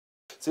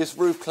So this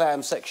roof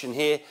clam section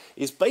here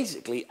is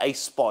basically a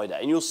spider,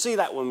 and you'll see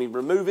that when we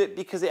remove it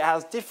because it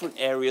has different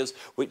areas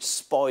which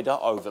spider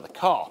over the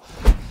car.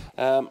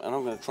 And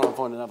I'm going to try and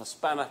find another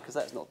spanner because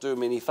that's not doing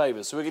me any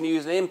favours. So we're going to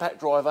use an impact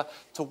driver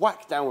to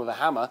whack down with a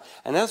hammer,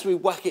 and as we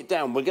whack it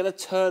down, we're going to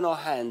turn our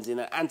hands in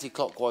an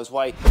anti-clockwise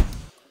way.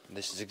 And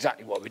this is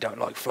exactly what we don't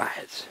like,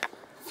 flatheads.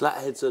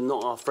 Flatheads are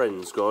not our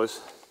friends, guys.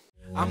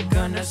 I'm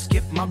gonna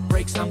skip my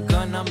breaks, I'm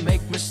gonna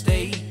make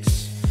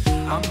mistakes.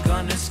 I'm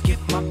gonna skip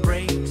my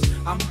breaks,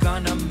 I'm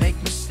gonna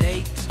make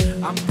mistakes.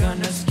 I'm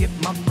gonna skip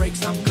my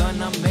breaks, I'm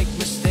gonna make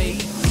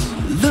mistakes.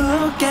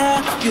 Look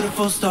at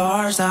beautiful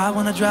stars, I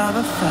wanna drive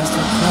a faster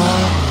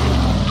car.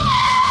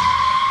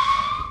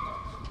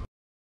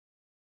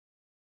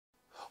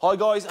 Hi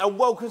guys, and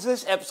welcome to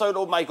this episode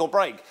of Make or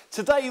Break.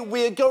 Today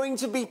we're going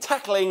to be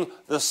tackling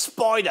the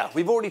spider.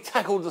 We've already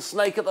tackled the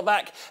snake at the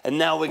back, and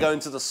now we're going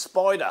to the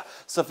spider.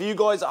 So for you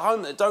guys at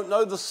home that don't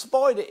know, the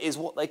spider is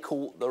what they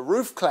call the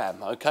roof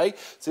clam, okay?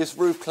 So this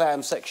roof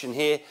clam section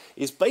here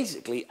is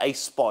basically a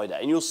spider,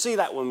 and you'll see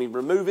that when we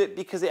remove it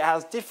because it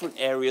has different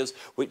areas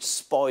which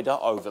spider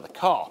over the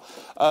car.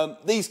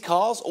 These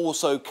cars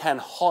also can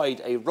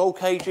hide a roll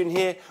cage in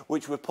here,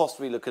 which we're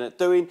possibly looking at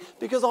doing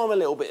because I'm a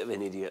little bit of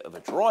an idiot of a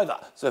driver.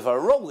 So if I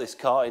roll this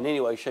car in any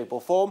way, shape or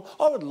form,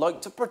 I would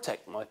like to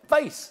protect my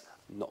face,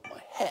 not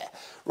my hair.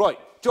 Right,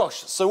 Josh,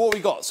 so what we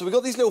got? So we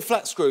got these little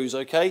flat screws,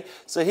 okay?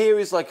 So here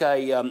is like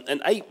an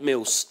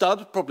 8mm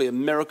stud, probably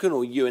American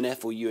or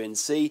UNF or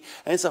UNC,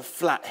 and it's a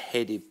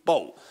flat-headed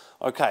bolt.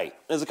 Okay,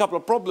 there's a couple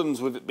of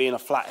problems with it being a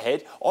flat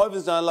head.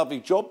 Ivan's done a lovely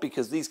job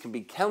because these can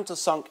be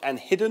countersunk and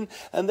hidden,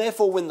 and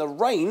therefore when the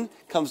rain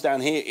comes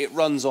down here, it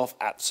runs off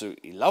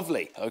absolutely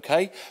lovely,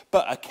 okay?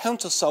 But a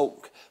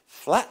countersunk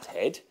flat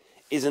head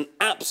is an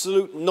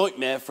absolute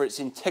nightmare for its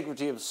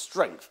integrity of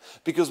strength,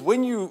 because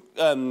when you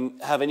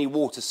have any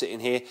water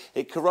sitting here,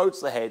 it corrodes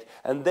the head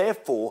and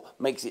therefore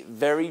makes it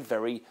very,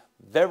 very,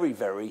 very,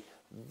 very,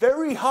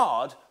 very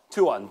hard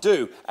to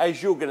undo,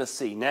 as you're going to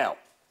see now.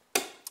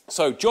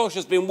 So Josh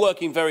has been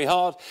working very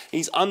hard.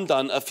 He's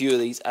undone a few of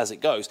these as it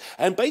goes,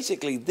 and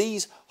basically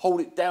these hold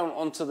it down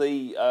onto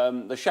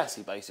the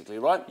chassis, basically,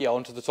 right? Yeah,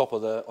 onto the top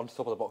of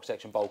the box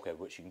section bulkhead,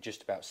 which you can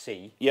just about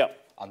see.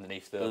 Yep.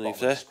 Underneath the bottom of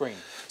the screen.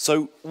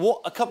 So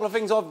a couple of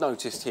things I've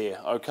noticed here,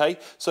 okay?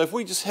 So if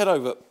we just head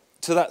over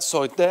to that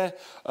side there,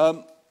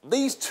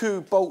 these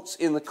two bolts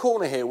in the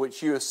corner here,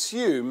 which you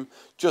assume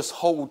just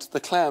hold the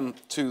clam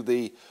to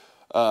the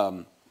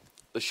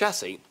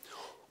chassis,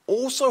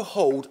 also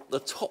hold the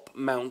top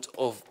mount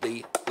of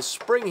the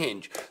spring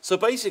hinge. So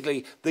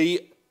basically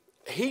the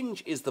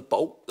hinge is the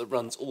bolt that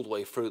runs all the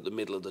way through the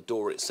middle of the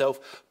door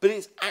itself, but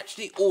it's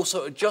actually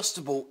also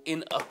adjustable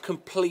in a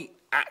complete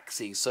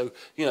axis. So,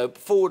 you know,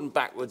 forward and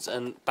backwards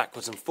and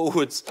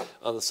forwards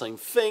are the same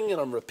thing, and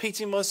I'm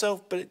repeating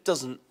myself, but it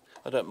doesn't,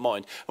 I don't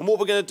mind. And what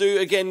we're going to do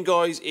again,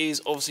 guys,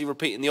 is obviously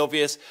repeating the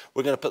obvious.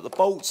 We're going to put the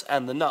bolts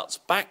and the nuts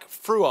back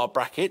through our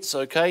brackets,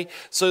 okay,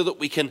 so that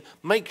we can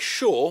make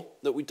sure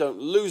that we don't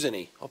lose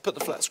any. I'll put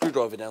the flat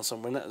screwdriver down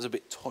somewhere, and that is a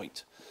bit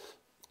tight.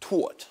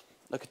 Taut,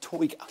 like a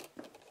toiger.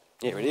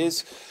 Here it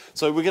is.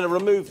 So we're going to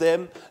remove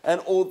them,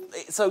 and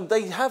so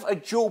they have a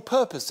dual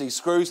purpose, these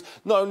screws.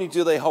 Not only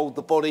do they hold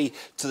the body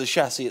to the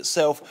chassis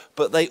itself,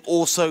 but they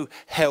also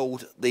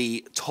held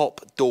the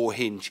top door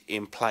hinge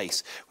in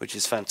place, which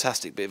is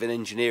fantastic bit of an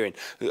engineering.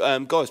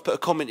 Guys, put a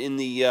comment in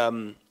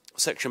the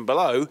section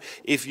below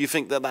if you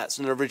think that that's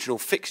an original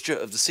fixture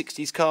of the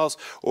 60s cars,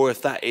 or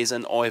if that is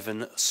an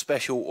Ivan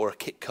special or a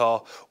kit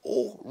car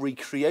or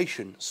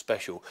recreation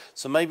special.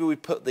 So maybe we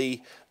put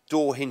the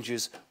door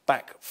hinges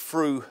back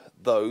through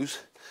those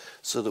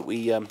so that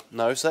we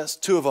know. So that's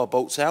two of our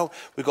bolts out.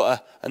 We've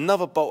got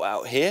another bolt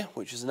out here,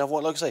 which is another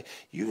one. Like I say,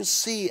 you can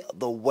see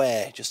the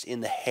wear just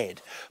in the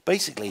head.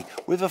 Basically,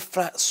 with a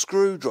flat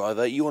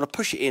screwdriver, you want to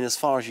push it in as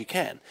far as you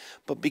can.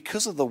 But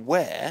because of the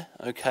wear,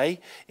 okay,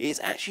 it's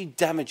actually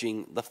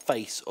damaging the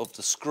face of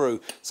the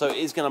screw. So it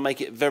is going to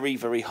make it very,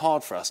 very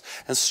hard for us.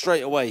 And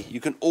straight away, you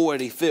can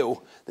already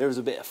feel there is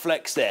a bit of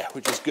flex there,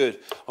 which is good.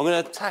 I'm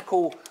going to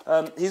tackle,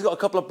 he's got a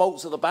couple of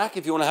bolts at the back,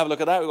 if you want to have a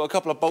look at that. We've got a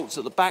couple of bolts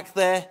at the back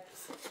there.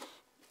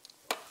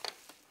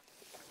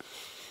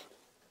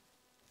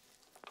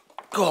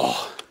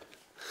 God,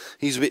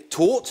 he's a bit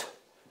taut.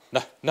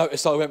 No,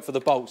 notice I went for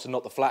the bolts and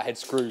not the flathead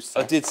screws.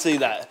 So. I did see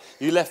that.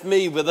 You left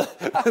me with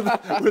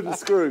the, with the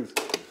screws.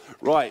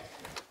 Right,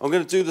 I'm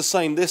going to do the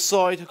same this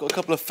side. I've got a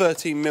couple of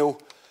 13mm.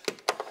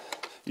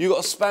 You got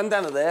a span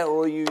down there,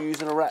 or are you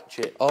using a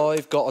ratchet?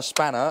 I've got a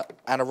spanner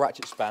and a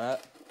ratchet spanner.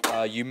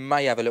 You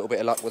may have a little bit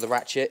of luck with a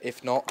ratchet.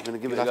 If not, I'm going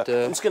to give it a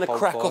go. I'm just going to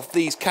crack off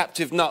these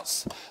captive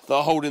nuts that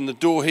are holding the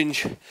door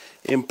hinge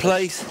in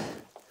place.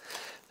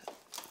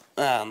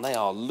 And they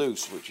are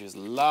loose, which is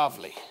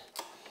lovely.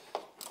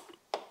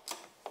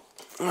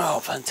 Oh,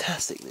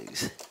 fantastic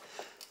news.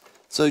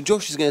 So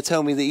Josh is going to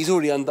tell me that he's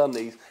already undone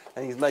these,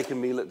 and he's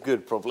making me look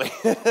good, probably.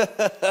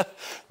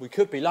 We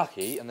could be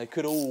lucky, and they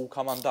could all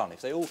come undone. If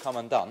they all come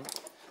undone...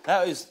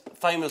 That is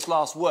famous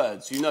last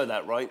words. You know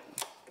that, right?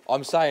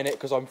 I'm saying it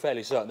because I'm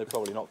fairly certain they're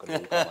probably not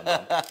going to all come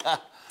undone.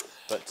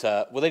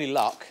 But with any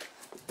luck,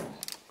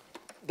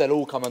 they'll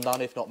all come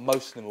undone. If not,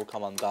 most of them will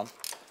come undone.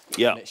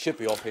 Yeah. And it should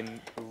be off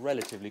in a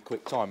relatively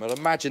quick time. I'd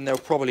imagine there'll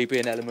probably be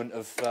an element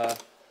of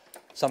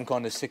some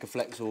kind of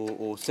Sikaflex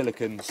or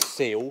silicone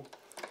seal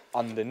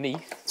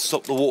underneath.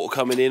 Stop the water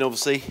coming in,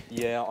 obviously.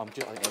 Yeah, I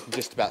can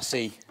just about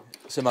see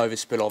some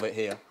overspill of it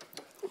here.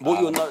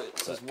 What you'll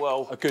notice as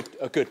well, a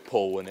good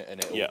pull and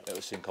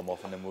it'll soon come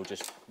off, and then we'll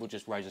just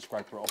raise a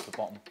scraper off the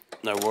bottom.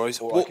 no worries.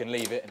 Or I can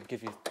leave it and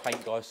give you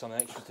paint guys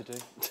something extra to do.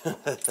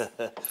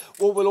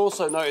 What we'll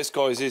also notice,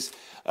 guys, is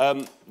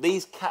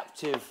these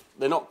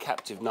they're not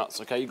captive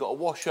nuts, okay? You've got a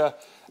washer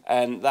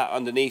and that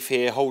underneath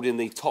here holding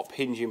the top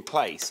hinge in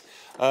place.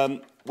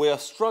 We are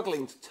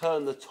struggling to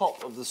turn the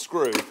top of the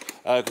screw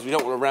because we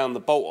don't want to round the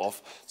bolt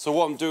off. So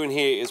what I'm doing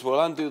here is we'll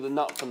undo the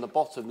nut from the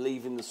bottom,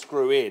 leaving the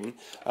screw in.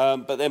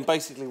 But then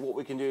basically what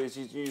we can do is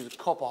use a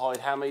copper hide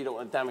hammer. You don't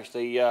want to damage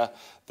the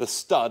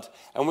stud.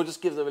 And we'll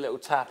just give them a little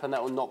tap and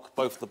that will knock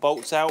both the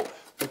bolts out.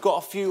 We've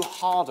got a few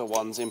harder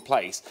ones in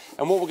place.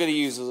 And what we're going to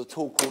use is a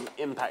tool called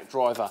impact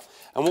driver.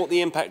 And what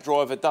the impact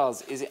driver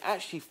does is it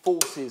actually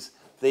forces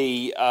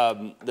the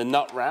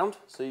nut round,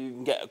 so you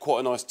can get quite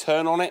a nice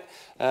turn on it.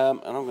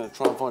 And I'm going to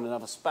try and find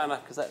another spanner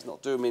because that's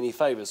not doing me any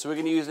favours. So we're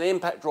going to use an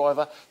impact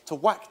driver to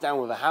whack down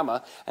with a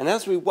hammer, and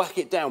as we whack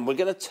it down, we're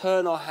going to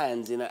turn our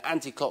hands in an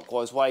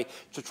anti-clockwise way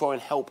to try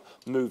and help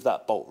move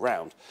that bolt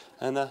round.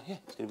 And yeah,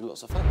 it's going to be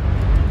lots of fun.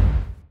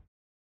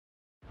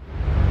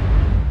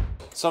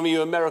 Some of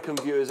you American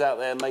viewers out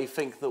there may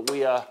think that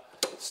we are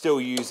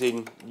still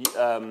using,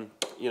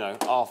 you know,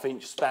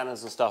 half-inch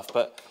spanners and stuff,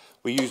 but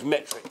we use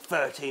metric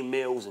 13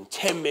 mils and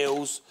 10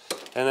 mils.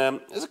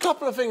 And there's a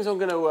couple of things I'm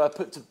going to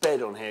put to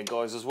bed on here,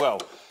 guys, as well.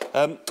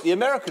 The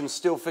Americans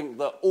still think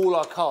that all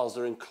our cars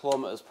are in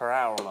kilometres per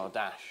hour on our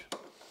dash.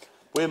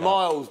 We're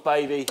miles,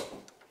 baby.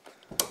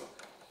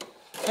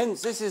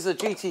 Hence, this is a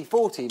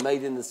GT40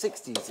 made in the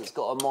 60s. It's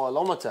got a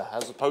mileometer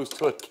as opposed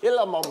to a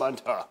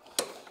kilometer.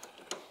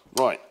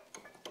 Right.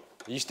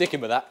 Are you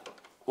sticking with that?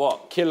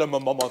 What?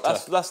 Kilometer.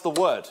 That's the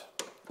word.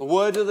 The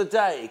word of the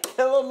day,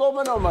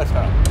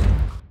 kilometer.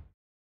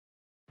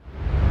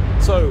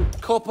 So,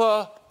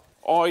 copper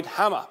hide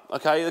hammer,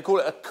 okay? They call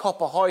it a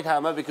copper hide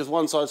hammer because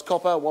one side's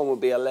copper, one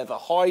would be a leather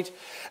hide.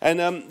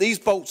 And these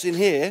bolts in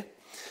here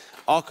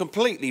are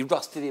completely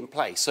rusted in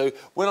place. So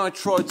when I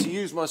tried to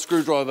use my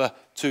screwdriver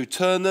to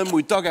turn them,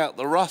 we dug out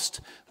the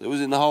rust that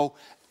was in the hole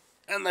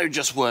and they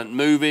just weren't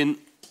moving.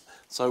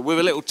 So with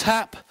a little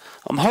tap,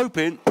 I'm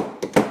hoping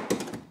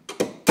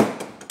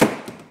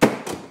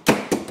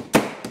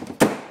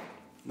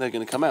they're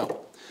going to come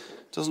out.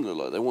 Doesn't look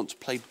like they want to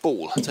play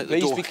ball. Take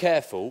the Please be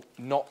careful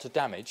not to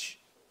damage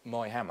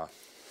my hammer.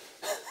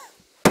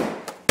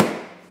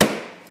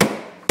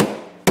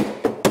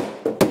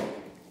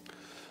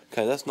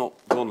 Okay, that's not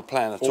on the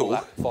plan at all.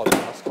 That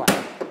fiberglass clamp.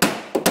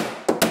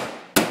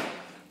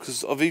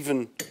 Because I've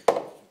even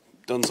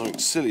done something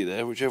silly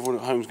there, which everyone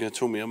at home is going to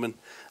tell me I'm an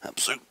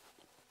absolute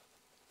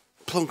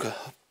plonker,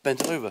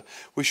 bent over.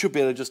 We should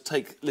be able to just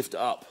lift it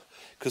up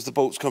because the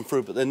bolts come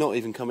through, but they're not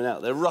even coming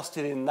out. They're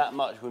rusted in that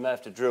much, we may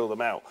have to drill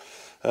them out.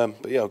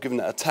 But yeah, I'll give them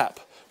that a tap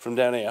from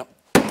down here.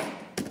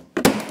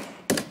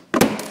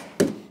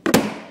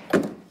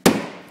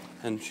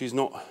 And she's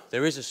not...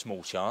 There is a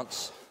small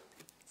chance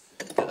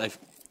that they've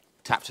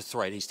tapped a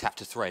thread, he's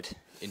tapped a thread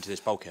into this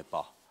bulkhead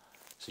bar.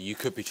 So you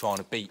could be trying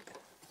to beat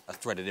a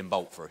threaded in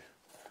bolt through.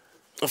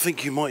 I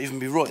think you might even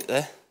be right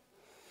there.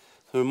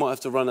 So we might have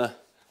to run a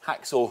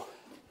hacksaw.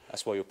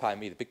 That's why you're paying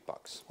me the big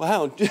bucks. Well,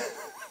 hang on.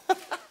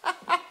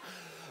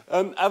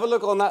 Have a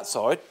look on that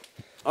side.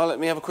 Oh, let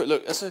me have a quick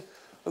look. I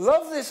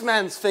love this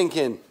man's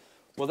thinking.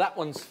 Well, that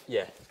one's,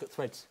 yeah, it's got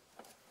threads.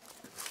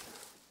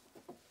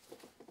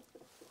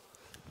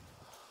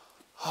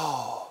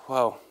 Oh,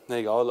 well, there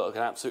you go. I look like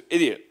an absolute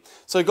idiot.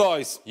 So,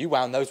 guys. You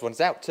wound those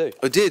ones out too.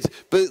 I did,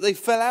 but they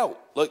fell out,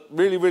 like,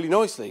 really, really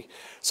nicely.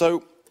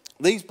 So,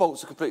 these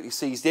bolts are completely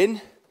seized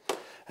in.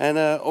 And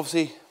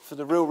obviously, for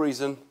the real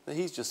reason that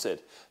he's just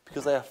said,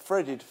 because they are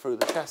threaded through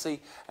the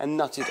chassis and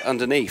nutted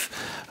underneath.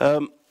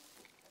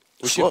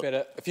 We should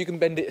better, if you can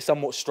bend it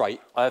somewhat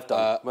straight, I have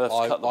done.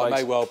 I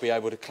may well be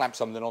able to clamp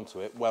something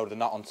onto it, weld a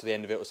nut onto the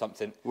end of it or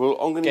something. Well,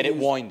 I'm going to get it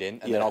winding,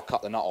 and then I'll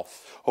cut the nut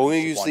off. I'm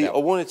going to use I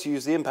wanted to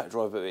use the impact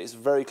driver, but it's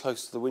very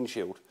close to the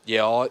windshield.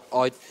 Yeah,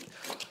 I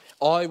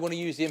want to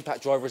use the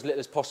impact driver as little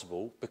as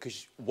possible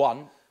because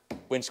one,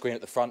 windscreen at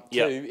the front.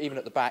 Two, even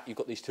at the back, you've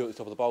got these two at the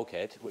top of the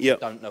bulkhead, which I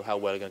don't know how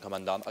well are going to come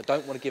undone. I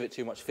don't want to give it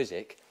too much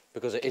physic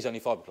because it is only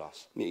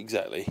fiberglass. Yeah,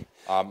 exactly.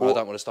 I don't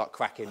want to start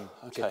cracking,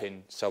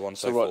 chipping, so on and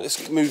so forth. Right,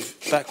 let's move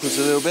backwards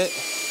a little bit.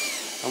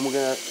 And we're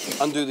going to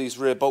undo these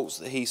rear bolts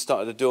that he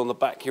started to do on the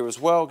back here as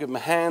well. Give him a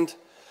hand.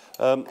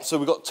 So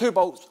we've got 2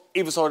 bolts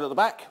either side at the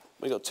back.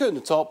 We've got 2 in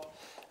the top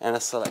and a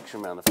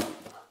selection around the front.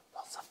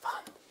 Lots of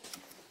fun.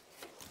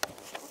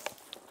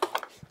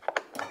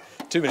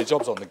 Too many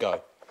jobs on the go.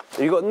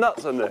 Have you got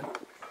nuts on there?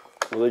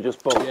 Or are they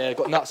just bolts? Yeah,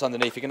 got nuts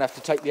underneath. You're going to have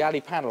to take the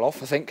alley panel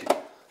off, I think.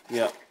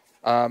 Yeah.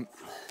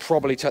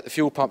 Probably take the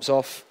fuel pumps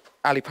off,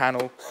 alley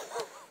panel.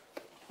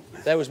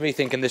 There was me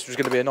thinking this was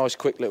going to be a nice,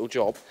 quick little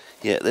job.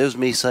 Yeah, there was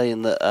me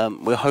saying that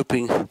we're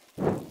hoping.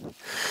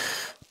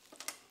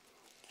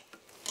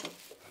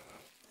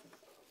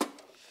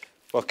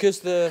 Well, because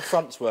the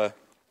fronts were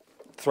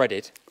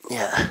threaded.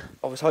 Yeah.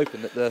 I was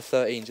hoping that the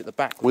 13s at the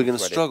back. We're going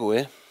to struggle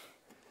here.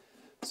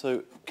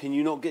 So, can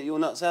you not get your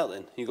nuts out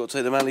then? You've got to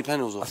take the alley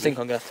panels off. I think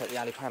I'm going to take the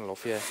alley panel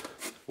off. Yeah.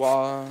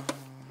 Well,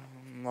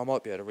 I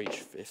might be able to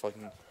reach if I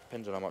can.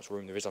 Depends on how much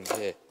room there is under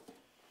here.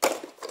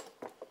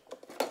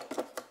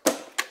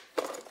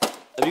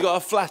 Have you got a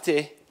flat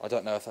here? I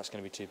don't know if that's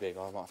going to be too big.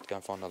 I might have to go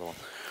and find another one.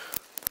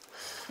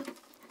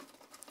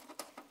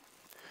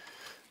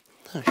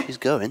 Oh, she's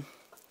going.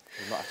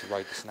 We might have to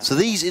raid the snap. So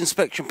these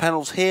inspection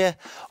panels here,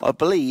 I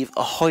believe,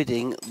 are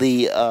hiding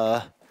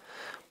the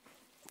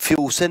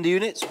fuel sender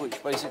units,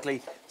 which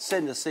basically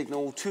send a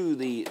signal to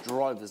the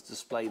driver's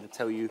display to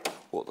tell you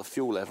what the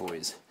fuel level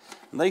is.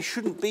 And they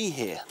shouldn't be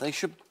here. They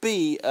should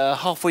be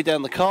halfway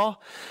down the car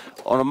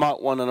on a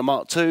Mark 1 and a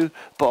Mark 2.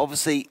 But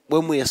obviously,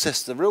 when we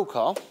assess the real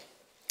car,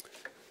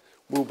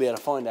 we'll be able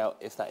to find out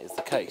if that is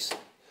the case.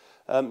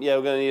 Yeah, we're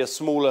going to need a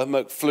smaller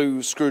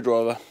McFlew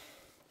screwdriver.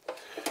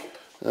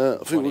 I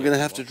think we're going to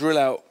have to drill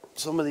out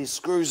some of these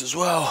screws as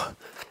well.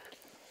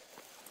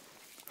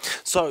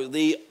 So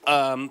the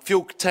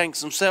fuel tanks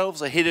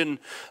themselves are hidden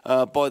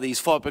by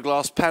these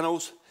fiberglass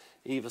panels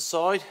either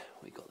side.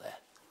 What you got there?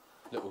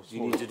 Little you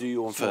need to do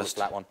your one first.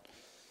 Flat one,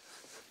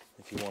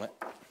 if you want it.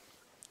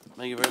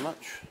 Thank you very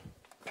much.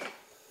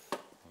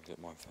 I'll get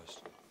mine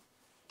first.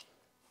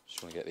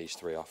 Just want to get these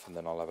three off, and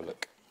then I'll have a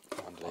look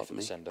underneath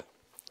the sender.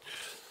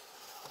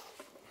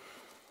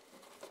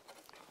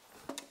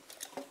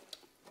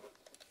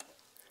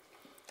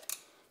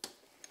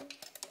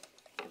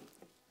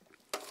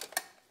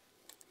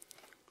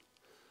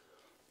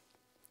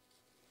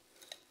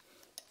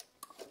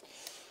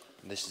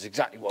 This is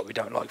exactly what we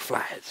don't like,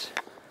 flatheads.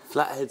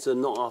 Flatheads are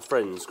not our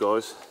friends,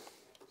 guys.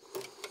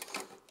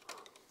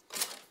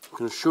 I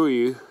can assure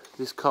you,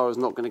 this car is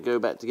not going to go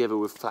back together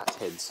with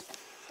flatheads.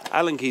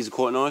 Allen keys are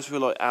quite nice. We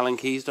like Allen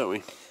keys, don't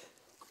we?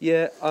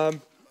 Yeah.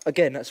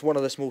 Again, that's one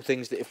of the small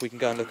things that if we can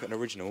go and look at an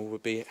original,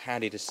 would be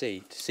handy to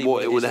see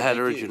what it would have had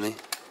originally.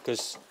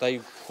 Because they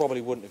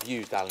probably wouldn't have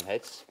used Allen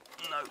heads.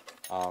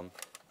 No.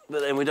 But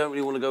then we don't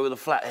really want to go with the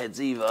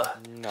flatheads either.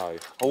 No.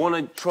 I want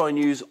to try and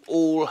use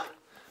all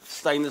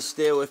stainless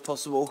steel if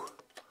possible.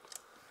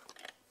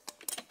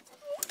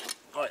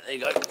 Right, there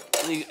you go.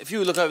 If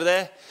you look over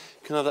there,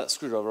 you can have that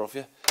screwdriver off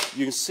you.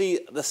 You can see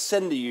the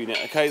sender unit,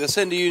 okay? The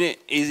sender unit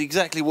is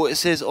exactly what it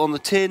says on the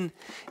tin.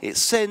 It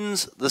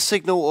sends the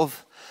signal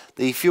of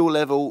the fuel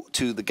level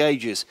to the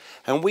gauges,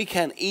 and we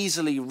can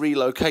easily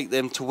relocate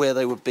them to where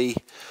they would be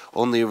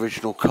on the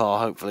original car,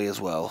 hopefully as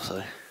well.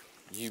 So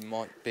you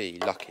might be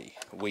lucky.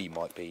 We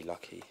might be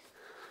lucky.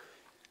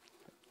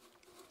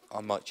 I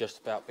might just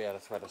about be able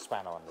to thread a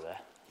spanner under there.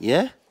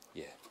 Yeah?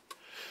 Yeah.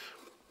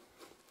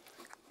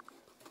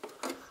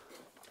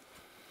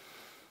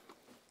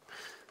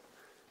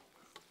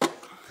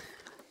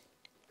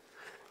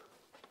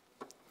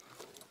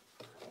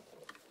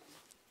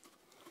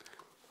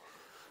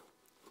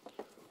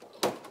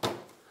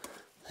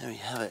 There we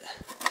have it.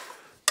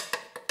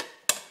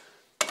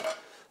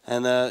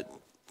 And a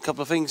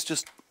couple of things,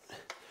 just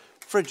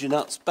thread your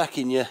nuts back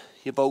in your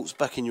bolts,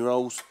 back in your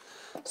holes,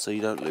 so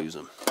you don't lose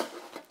them.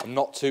 I'm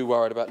not too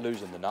worried about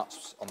losing the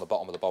nuts on the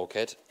bottom of the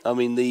bulkhead. I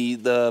mean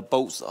the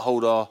bolts that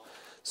hold our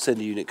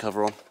sender unit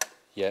cover on.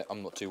 Yeah,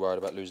 I'm not too worried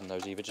about losing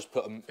those either. Just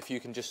put them, if you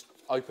can just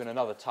open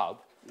another tub.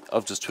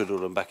 I've just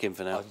twiddled them back in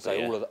for now. I can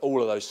say yeah.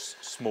 all of those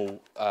small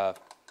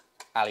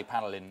alley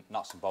paneling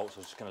nuts and bolts, I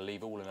was just going to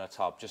leave all in a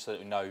tub just so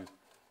that we know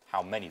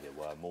how many there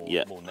were, more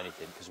than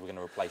anything, because we're going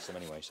to replace them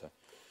anyway.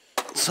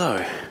 So,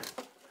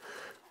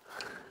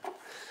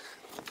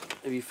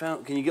 have you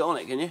found? Can you get on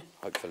it? Can you?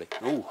 Hopefully.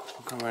 Oh,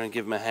 I'll come around and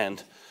give him a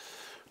hand.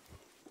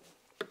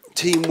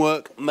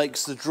 Teamwork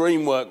makes the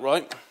dream work,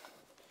 right?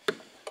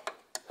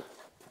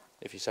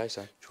 If you say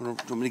so. Do you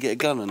want me to get a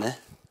gun in there?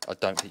 I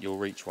don't think you'll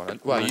reach one.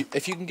 Well,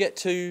 if you can get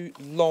two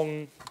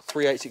long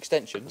 3/8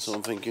 extensions. That's what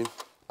I'm thinking.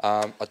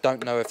 I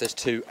don't know if there's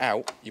two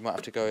out. You might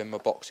have to go in my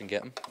box and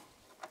get them.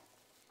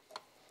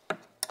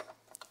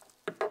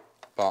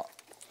 But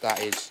that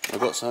is. I've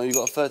got some. You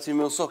got a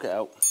 13mm socket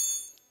out.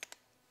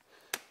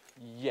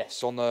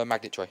 Yes, on the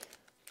magnet tray.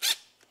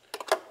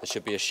 There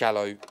should be a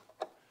shallow.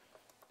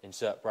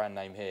 Insert brand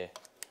name here.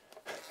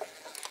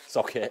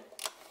 Socket.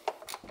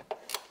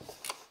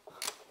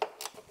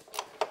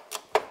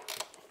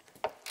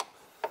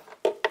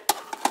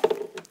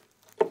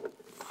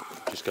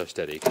 Just go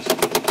steady.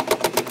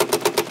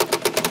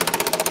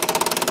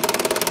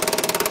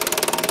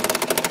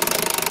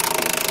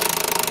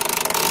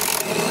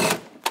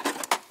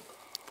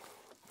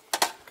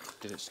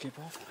 Did it skip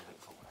off? Or did it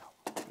fall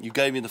out? You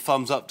gave me the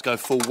thumbs up to go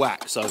full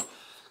whack, so.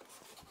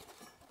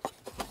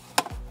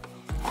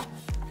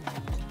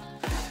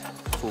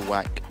 Full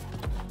whack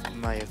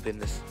may have been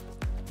this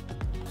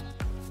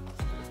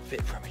a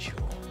bit premature.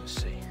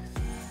 Let's see.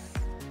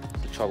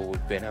 The trouble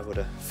with being able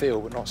to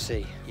feel but not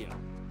see. Yeah.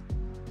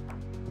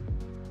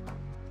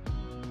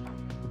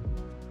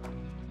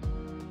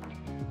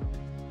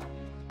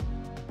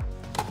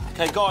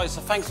 Okay guys,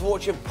 so thanks for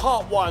watching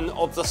part 1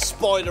 of the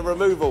spider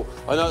removal.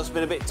 I know it's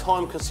been a bit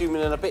time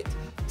consuming and a bit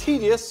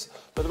tedious,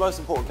 but the most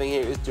important thing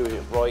here is doing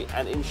it right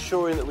and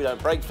ensuring that we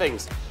don't break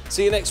things.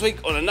 See you next week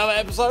on another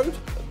episode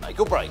of Make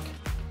or Break.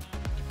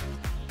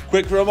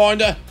 Quick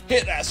reminder,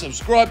 hit that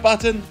subscribe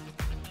button,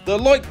 the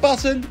like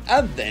button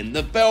and then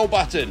the bell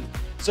button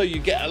so you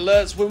get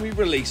alerts when we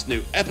release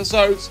new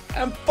episodes,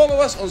 and follow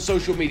us on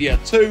social media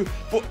too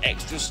for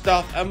extra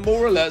stuff and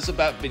more alerts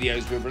about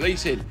videos we're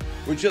releasing,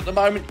 which at the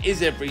moment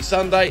is every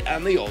Sunday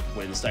and the odd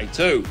Wednesday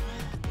too.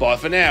 Bye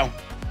for now.